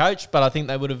Mitchell can coach. But I think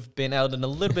they would have been held in a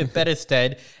little bit better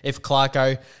stead if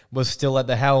Clarko was still at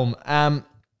the helm.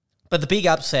 But the big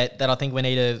upset that I think we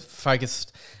need to focus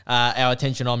our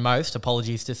attention on most,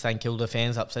 apologies to St Kilda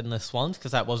fans upsetting the Swans,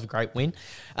 because that was a great win,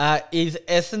 is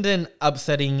Essendon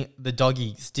upsetting the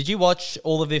Doggies. Did you watch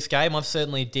all of this game? I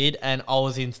certainly did, and I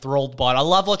was enthralled by it. I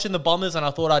love watching the Bombers, and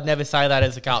I thought I'd never say that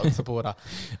as a Carlton supporter.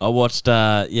 I watched,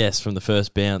 from the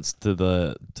first bounce to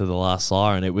the last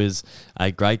siren. It was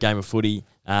a great game of footy.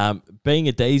 Being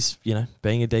a Dees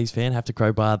fan, have to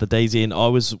crowbar the Dees in. I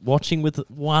was watching with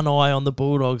one eye on the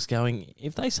Bulldogs, going,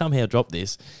 if they somehow drop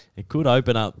this, it could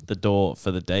open up the door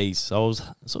for the Dees. So I was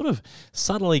sort of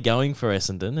subtly going for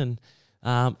Essendon, and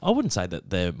I wouldn't say that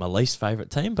they're my least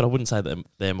favourite team, but I wouldn't say that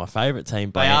they're my favourite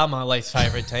team. They are my least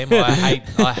favourite team.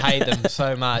 I hate them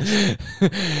so much.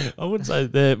 I wouldn't say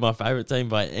they're my favourite team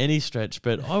by any stretch,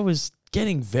 but I was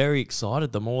getting very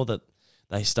excited the more that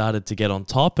they started to get on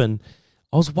top, and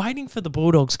I was waiting for the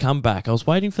Bulldogs comeback. I was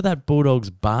waiting for that Bulldogs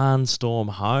barnstorm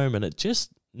home, and it just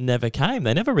never came.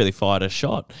 They never really fired a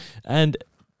shot. And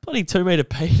bloody 2-metre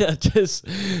Peter just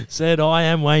said, I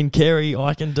am Wayne Carey.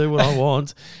 I can do what I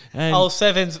want. And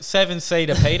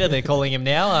seven-seater Peter, they're calling him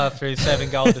now after his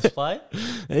 7-goal display.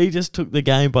 He just took the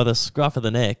game by the scruff of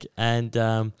the neck. And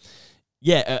the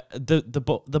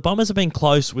Bombers have been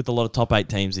close with a lot of top 8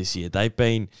 teams this year. They've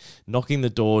been knocking the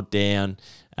door down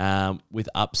with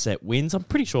upset wins. I'm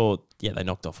pretty sure, they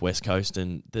knocked off West Coast,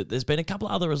 and there's been a couple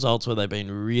of other results where they've been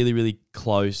really, really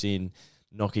close in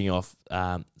knocking off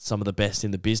some of the best in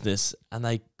the business, and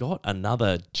they got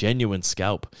another genuine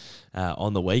scalp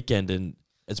on the weekend, and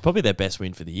it's probably their best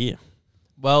win for the year.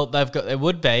 Well, it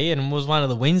would be, and was one of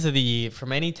the wins of the year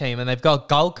from any team. And they've got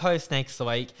Gold Coast next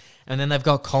week, and then they've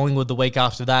got Collingwood the week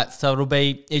after that. So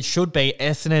it should be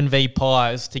Essendon v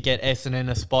Pies to get Essendon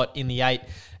a spot in the 8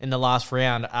 in the last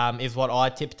round, is what I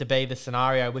tip to be the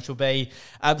scenario, which will be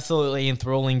absolutely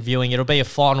enthralling viewing. It'll be a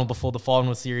final before the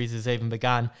final series has even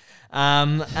begun.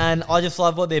 And I just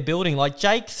love what they're building. Like,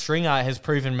 Jake Stringer has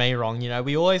proven me wrong.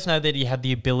 We always know that he had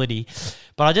the ability,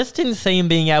 but I just didn't see him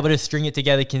being able to string it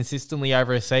together consistently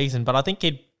over a season. But I think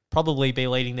he'd probably be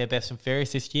leading their best and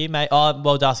fairest this year, mate.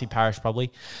 Darcy Parish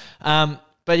probably.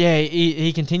 But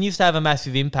he continues to have a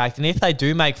massive impact. And if they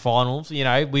do make finals,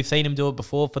 we've seen him do it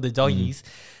before for the Doggies.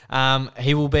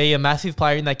 He will be a massive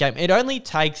player in that game. It only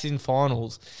takes in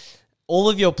finals all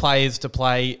of your players to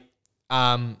play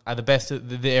are the best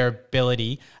of their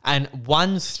ability, and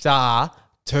one star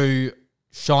to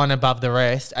shine above the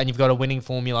rest, and you've got a winning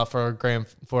formula for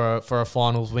a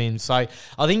finals win. So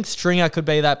I think Stringer could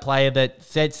be that player that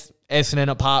sets Essendon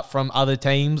apart from other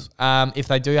teams if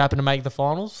they do happen to make the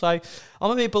finals. So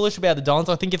I'm a bit bullish about the Dons.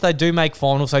 I think if they do make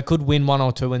finals, they could win 1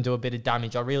 or 2 and do a bit of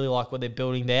damage. I really like what they're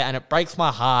building there, and it breaks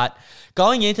my heart.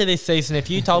 Going into this season, if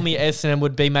you told me Essendon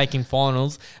would be making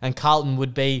finals and Carlton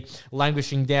would be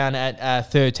languishing down at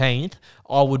 13th,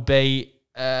 I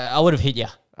would have hit you.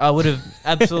 I would have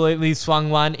absolutely swung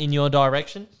one in your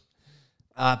direction.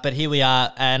 But here we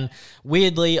are, and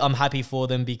weirdly, I'm happy for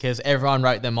them because everyone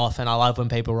wrote them off, and I love when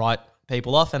people write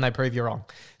people off and they prove you wrong.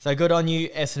 So good on you,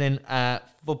 Essendon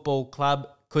Football Club.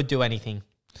 Could do anything.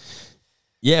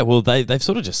 Yeah, well, they've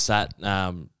sort of just sat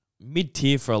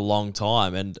mid-tier for a long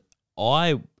time, and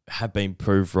I have been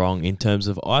proved wrong in terms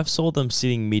of I've saw them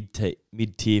sitting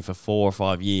mid-tier for 4 or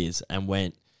 5 years and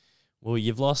went, well,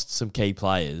 you've lost some key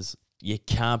players. You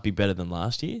can't be better than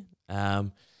last year.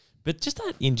 But just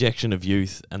that injection of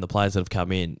youth and the players that have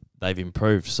come in, they've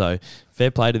improved. So fair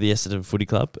play to the Essendon Footy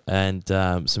Club, and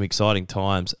some exciting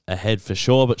times ahead for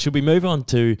sure. But should we move on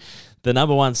to the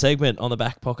number 1 segment on the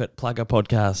Back Pocket Plugger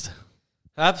podcast?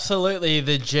 Absolutely,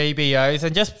 the GBOs.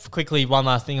 And just quickly, one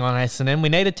last thing on Essendon. We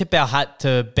need to tip our hat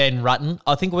to Ben Rutten.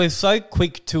 I think we're so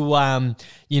quick to,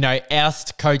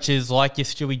 oust coaches like your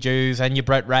Stewie Jews and your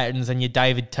Brett Rattons and your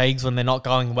David Teagues when they're not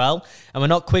going well. And we're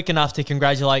not quick enough to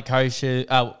congratulate coaches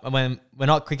when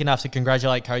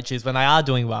they are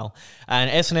doing well.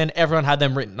 And Essendon, everyone had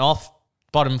them written off.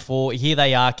 Bottom 4, here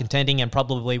they are contending and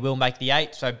probably will make the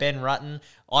 8. So Ben Rutten,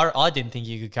 I didn't think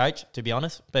you could coach, to be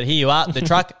honest. But here you are, the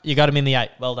truck, you got him in the 8.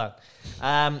 Well done.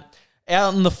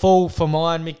 Out in the full for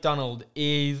mine, MacDonald,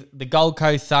 is the Gold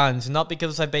Coast Suns. Not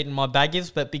because they've beaten my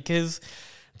Baggers, but because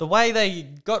the way they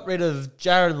got rid of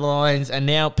Jared Lyons and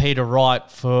now Peter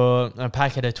Wright for a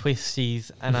packet of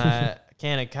twisties and a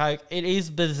can of Coke, it is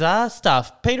bizarre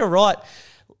stuff. Peter Wright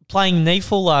playing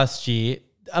Neefle last year,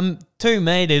 2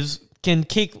 metres, can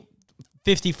kick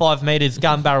 55 metres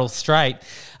gun barrel straight,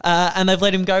 and they've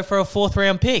let him go for a 4th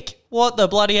round pick. What the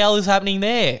bloody hell is happening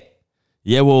there?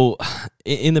 Yeah, well,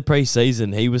 in the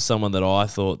pre-season, he was someone that I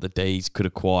thought the Dees could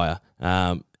acquire.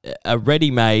 A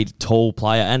ready-made, tall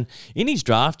player. And in his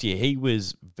draft year, he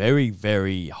was very,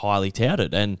 very highly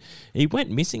touted. And he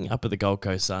went missing up at the Gold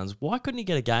Coast Suns. Why couldn't he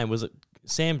get a game? Was it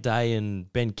Sam Day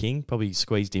and Ben King probably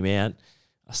squeezed him out?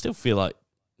 I still feel like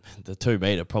the 2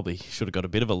 metre probably should have got a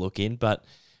bit of a look in. But,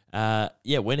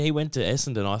 when he went to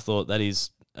Essendon, I thought that is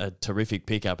a terrific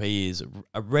pickup. He is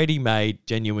a ready-made,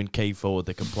 genuine key forward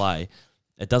that can play.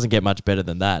 It doesn't get much better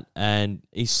than that. And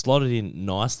he's slotted in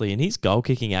nicely. And his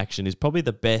goal-kicking action is probably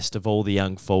the best of all the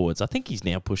young forwards. I think he's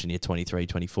now pushing your 23,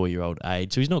 24-year-old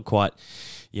age. So he's not quite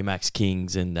your Max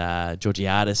Kings and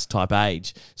Georgiadis type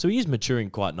age. So he is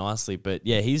maturing quite nicely. But,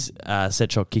 yeah, his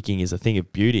set shot kicking is a thing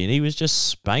of beauty. And he was just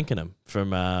spanking them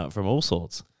from all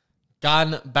sorts.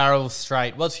 Gun, barrel,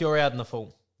 straight. What's your out in the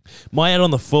full? My out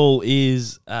on the full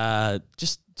is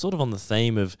just sort of on the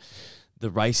theme of the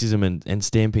racism and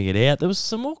stamping it out. There was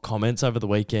some more comments over the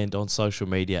weekend on social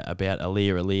media about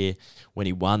Aliir when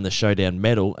he won the Showdown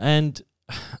medal, and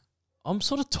I'm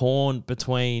sort of torn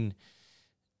between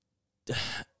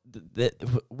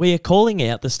we are calling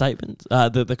out the statement,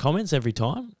 the comments every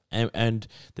time, and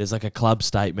there's like a club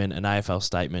statement, an AFL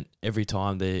statement every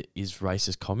time there is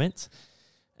racist comments,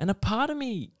 and a part of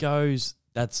me goes,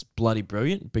 that's bloody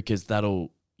brilliant because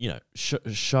that'll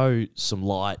show some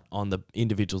light on the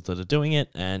individuals that are doing it,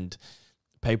 and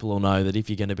people will know that if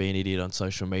you're going to be an idiot on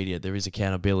social media, there is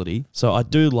accountability. So I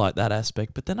do like that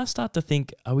aspect. But then I start to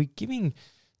think, are we giving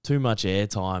too much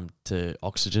airtime to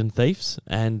oxygen thieves?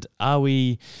 And are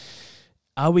we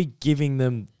giving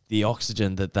them the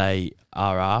oxygen that they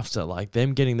are after, like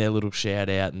them getting their little shout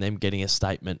out and them getting a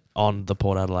statement on the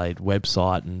Port Adelaide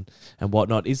website and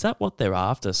whatnot? Is that what they're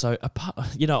after? So, I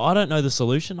don't know the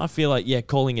solution. I feel like,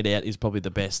 calling it out is probably the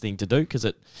best thing to do because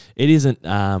it isn't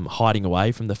hiding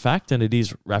away from the fact, and it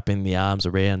is wrapping the arms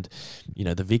around,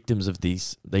 the victims of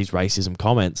these racism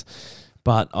comments.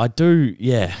 But I do,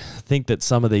 think that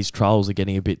some of these trolls are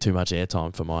getting a bit too much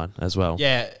airtime for mine as well.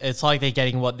 Yeah, it's like they're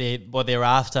getting what they're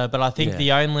after. But I think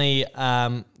the only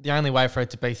way for it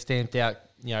to be stamped out,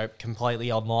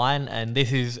 completely online, and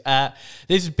this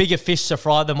is bigger fish to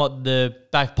fry than what the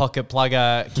Back Pocket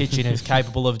Plugger Kitchen is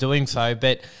capable of doing so.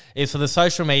 But it's for the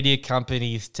social media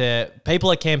companies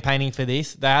people are campaigning for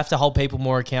this. They have to hold people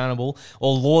more accountable,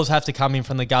 or laws have to come in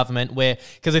from the government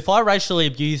because if I racially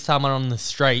abuse someone on the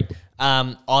street,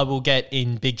 I will get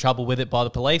in big trouble with it by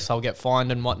the police. I'll get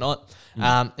fined and whatnot.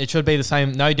 It should be the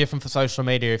same, no different for social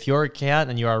media. If your account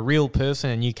and you're a real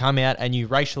person and you come out and you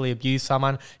racially abuse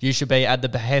someone, you should be at the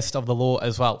behest of the law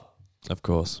as well. Of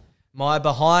course. My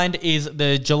behind is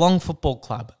the Geelong Football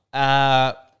Club.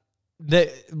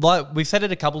 like we've said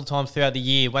it a couple of times throughout the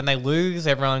year, when they lose,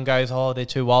 everyone goes, "Oh, they're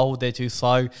too old, they're too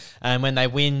slow," and when they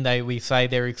win, we say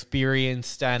they're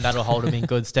experienced, and that'll hold them in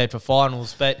good stead for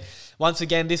finals. But once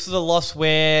again, this is a loss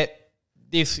where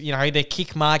their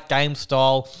kick mark game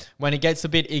style, when it gets a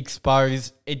bit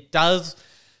exposed, it does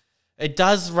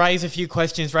raise a few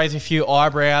questions, raise a few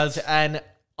eyebrows, and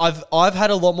I've had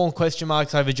a lot more question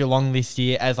marks over Geelong this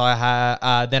year than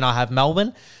I have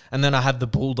Melbourne, and then I have the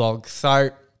Bulldogs. So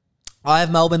I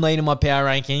have Melbourne leading my power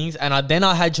rankings, and then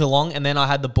I had Geelong, and then I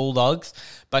had the Bulldogs.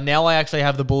 But now I actually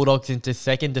have the Bulldogs into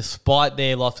second, despite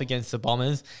their loss against the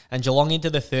Bombers, and Geelong into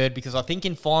the third, because I think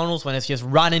in finals, when it's just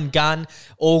run and gun,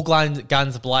 all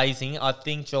guns blazing, I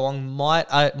think Geelong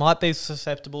might be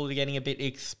susceptible to getting a bit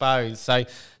exposed. So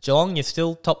Geelong, you're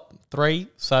still top 3,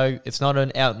 so it's not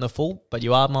an out in the full, but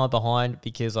you are my behind,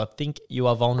 because I think you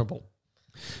are vulnerable.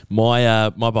 My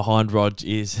behind, Rog,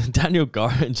 is Daniel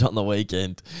Gorringe on the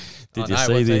weekend. Did you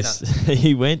see this?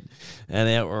 He went an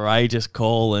outrageous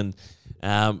call, and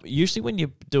usually when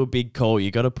you do a big call,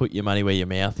 you got to put your money where your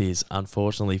mouth is,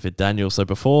 unfortunately for Daniel. So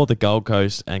before the Gold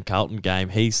Coast and Carlton game,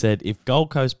 he said, if Gold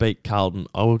Coast beat Carlton,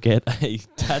 I will get a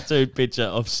tattooed picture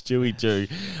of Stewie Jew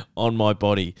on my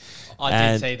body.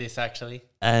 I did see this, actually.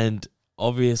 And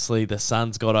obviously the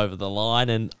Suns got over the line,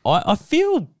 and I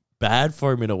feel bad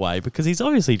for him in a way, because he's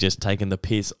obviously just taken the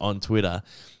piss on Twitter.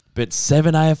 But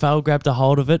 7AFL grabbed a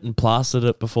hold of it and plastered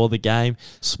it before the game.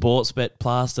 Sportsbet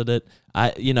plastered it.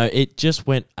 It just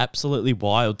went absolutely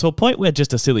wild, to a point where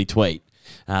just a silly tweet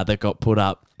that got put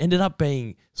up ended up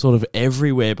being sort of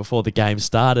everywhere before the game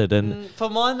started. And for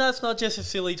mine, that's not just a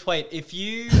silly tweet. If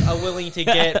you are willing to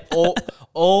get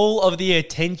all of the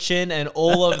attention and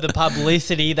all of the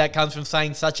publicity that comes from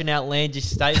saying such an outlandish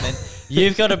statement,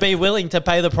 you've got to be willing to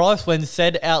pay the price when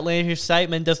said outlandish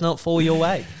statement does not fall your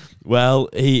way. Well,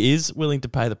 he is willing to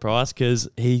pay the price, because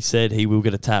he said he will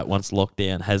get a tat once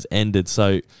lockdown has ended.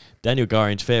 So Daniel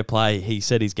Gorringe, fair play. He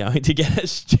said he's going to get a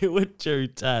Stuart Jew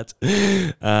tat.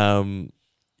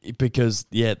 Because,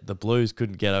 the Blues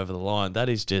couldn't get over the line. That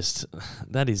is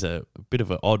a bit of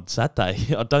an odd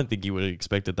Saturday. I don't think he would have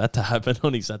expected that to happen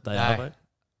on his Saturday, have I?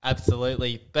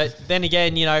 Absolutely. But then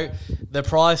again, the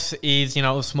price is,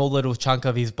 a small little chunk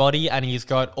of his body, and he's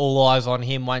got all eyes on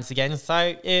him once again. So,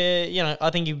 I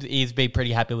think he's be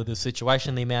pretty happy with the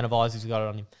situation, the amount of eyes he's got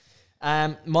on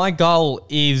him. My goal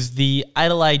is the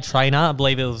Adelaide Trainer. I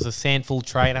believe it was a Sandful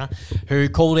Trainer who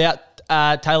called out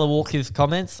Taylor Walker's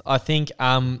comments. I think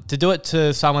to do it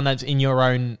to someone that's in your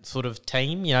own sort of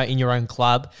team, in your own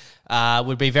club,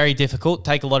 would be very difficult.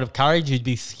 Take a lot of courage. You'd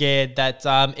be scared that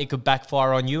it could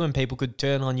backfire on you and people could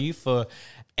turn on you for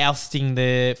ousting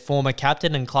the former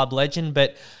captain and club legend.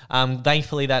 But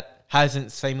thankfully that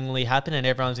hasn't seemingly happened, and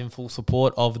everyone's in full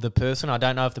support of the person. I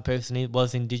don't know if the person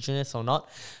was Indigenous or not.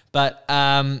 But,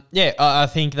 I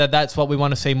think that's what we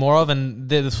want to see more of. And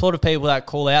the sort of people that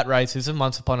call out racism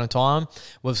once upon a time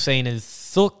we've seen as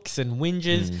sooks and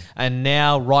whingers, and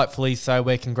now, rightfully so,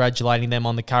 we're congratulating them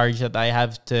on the courage that they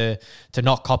have to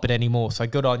not cop it anymore. So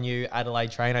good on you,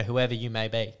 Adelaide Trainer, whoever you may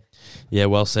be. Yeah,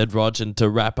 well said, Rog. And to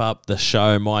wrap up the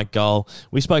show, my goal,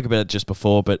 we spoke about it just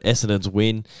before, but Essendon's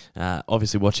win,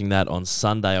 obviously watching that on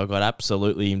Sunday, I got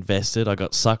absolutely invested. I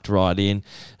got sucked right in,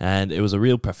 and it was a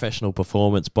real professional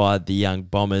performance by the young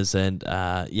Bombers. And,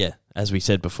 as we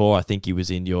said before, I think he was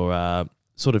in your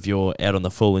your out on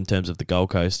the full in terms of the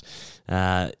Gold Coast.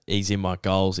 He's in my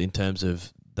goals in terms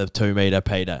of the 2 metre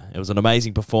Peter. It was an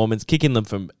amazing performance, kicking them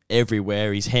from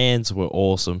everywhere. His hands were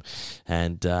awesome.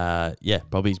 And,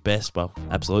 probably his best,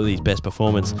 absolutely his best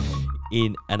performance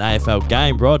in an AFL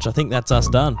game. Rog, I think that's us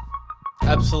done.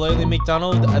 Absolutely,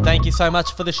 MacDonald. Thank you so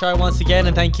much for the show once again,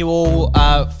 and thank you all,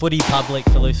 footy public,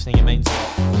 for listening. It means a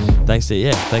lot. Thanks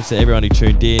to everyone who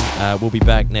tuned in. We'll be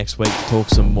back next week to talk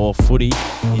some more footy.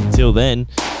 Until then,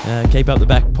 keep up the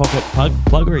back pocket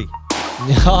pluggery.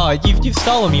 Oh, you've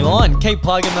stolen me line. Keep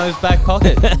plugging those back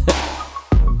pockets.